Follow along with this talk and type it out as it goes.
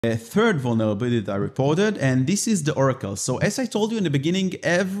A third vulnerability that I reported, and this is the Oracle. So as I told you in the beginning,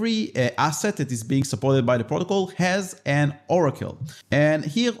 every asset that is being supported by the protocol has an Oracle. And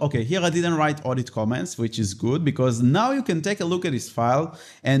here, okay, here I didn't write audit comments, which is good because now you can take a look at this file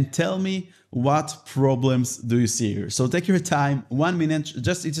and tell me what problems do you see here. So take your time, 1 minute,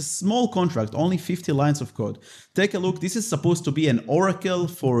 it's a small contract, only 50 lines of code. Take a look. This is supposed to be an Oracle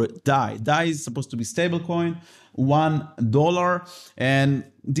for DAI. DAI is supposed to be stablecoin, $1, and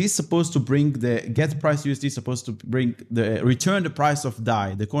this is supposed to bring the get price USD, supposed to bring the return the price of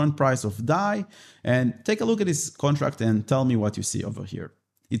DAI, the current price of DAI. And take a look at this contract and tell me what you see over here.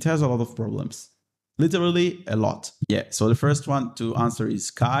 It has a lot of problems. Literally a lot. Yeah, so the first one to answer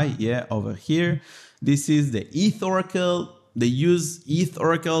is Kai. Yeah, over here. This is the ETH Oracle. They use ETH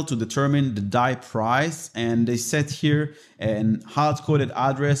Oracle to determine the DAI price, and they set here an hard-coded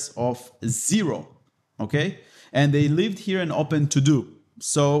address of 0. Okay, and they lived here an open to do.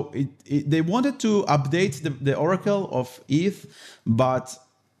 So they wanted to update the Oracle of ETH, but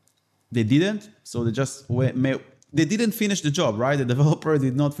they didn't. So they didn't finish the job, right? The developer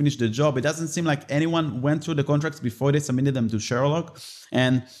did not finish the job. It doesn't seem like anyone went through the contracts before they submitted them to Sherlock.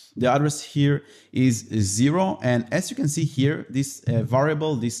 And the address here is 0. And as you can see here, this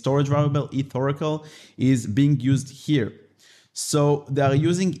variable, this storage variable, ETH Oracle, is being used here. So they are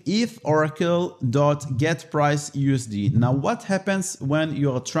using ETH Oracle.getPriceUSD. Now, what happens when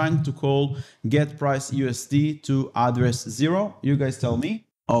you are trying to call getPriceUSD to address 0? You guys tell me.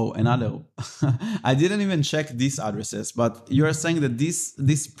 Oh, another. I didn't even check these addresses, but you're saying that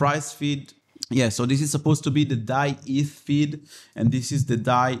this price feed, yeah, so this is supposed to be the DAI ETH feed, and this is the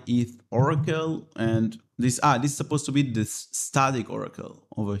DAI ETH Oracle, and this is supposed to be the static Oracle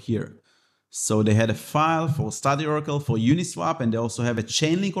over here. So they had a file for static Oracle for Uniswap, and they also have a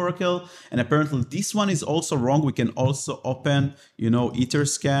Chainlink Oracle, and apparently this one is also wrong. We can also open,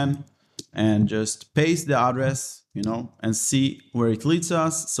 Etherscan and just paste the address, and see where it leads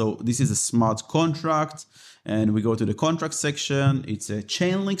us. So this is a smart contract, and we go to the contract section. It's a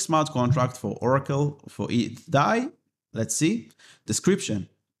Chainlink smart contract for Oracle for ETH DAI. Let's see. Description.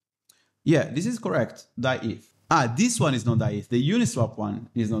 Yeah, this is correct. DAI ETH. This one is not DAI ETH. The Uniswap one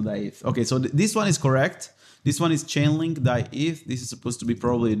is not DAI ETH. Okay, so this one is correct. This one is Chainlink DAI ETH. This is supposed to be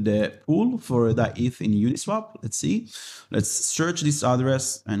probably the pool for DAI ETH in Uniswap. Let's see. Let's search this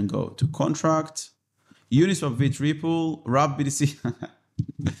address and go to contract. Uniswap v3 pool, RAP BTC.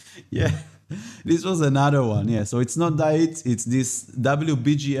 Yeah, this was another one. Yeah, so it's not DAI ETH, it's this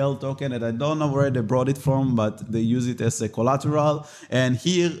WBGL token, and I don't know where they brought it from, but they use it as a collateral. And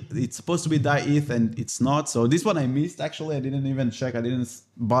here it's supposed to be DAI ETH, and it's not. So this one I missed. Actually, I didn't even check. I didn't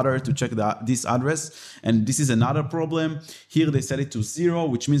bother to check this address. And this is another problem. Here they set it to 0,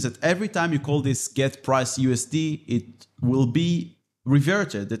 which means that every time you call this get price USD, it will be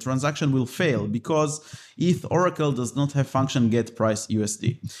reverted. The transaction will fail because ETH Oracle does not have function get price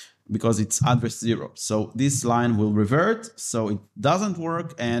USD because it's address 0. So this line will revert, so it doesn't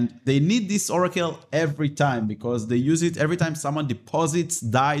work, and they need this Oracle every time because they use it every time someone deposits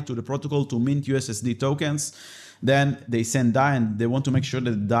DAI to the protocol to mint USSD tokens. Then they send DAI, and they want to make sure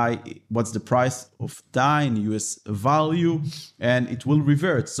that DAI, what's the price of DAI in US value, and it will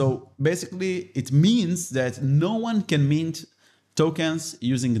revert. So basically it means that no one can mint tokens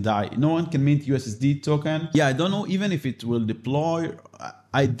using DAI. No one can mint USSD token. Yeah, I don't know even if it will deploy.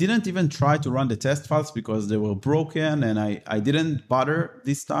 I didn't even try to run the test files because they were broken, and I didn't bother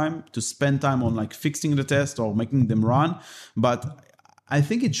this time to spend time on fixing the test or making them run. But I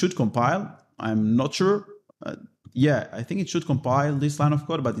think it should compile. I'm not sure. Yeah, I think it should compile this line of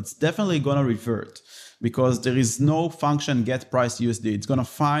code, but it's definitely gonna revert because there is no function get price USD. It's gonna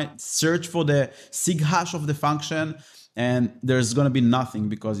search for the sig hash of the function, and there's going to be nothing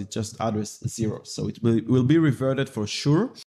because it just address 0. So it will be reverted for sure.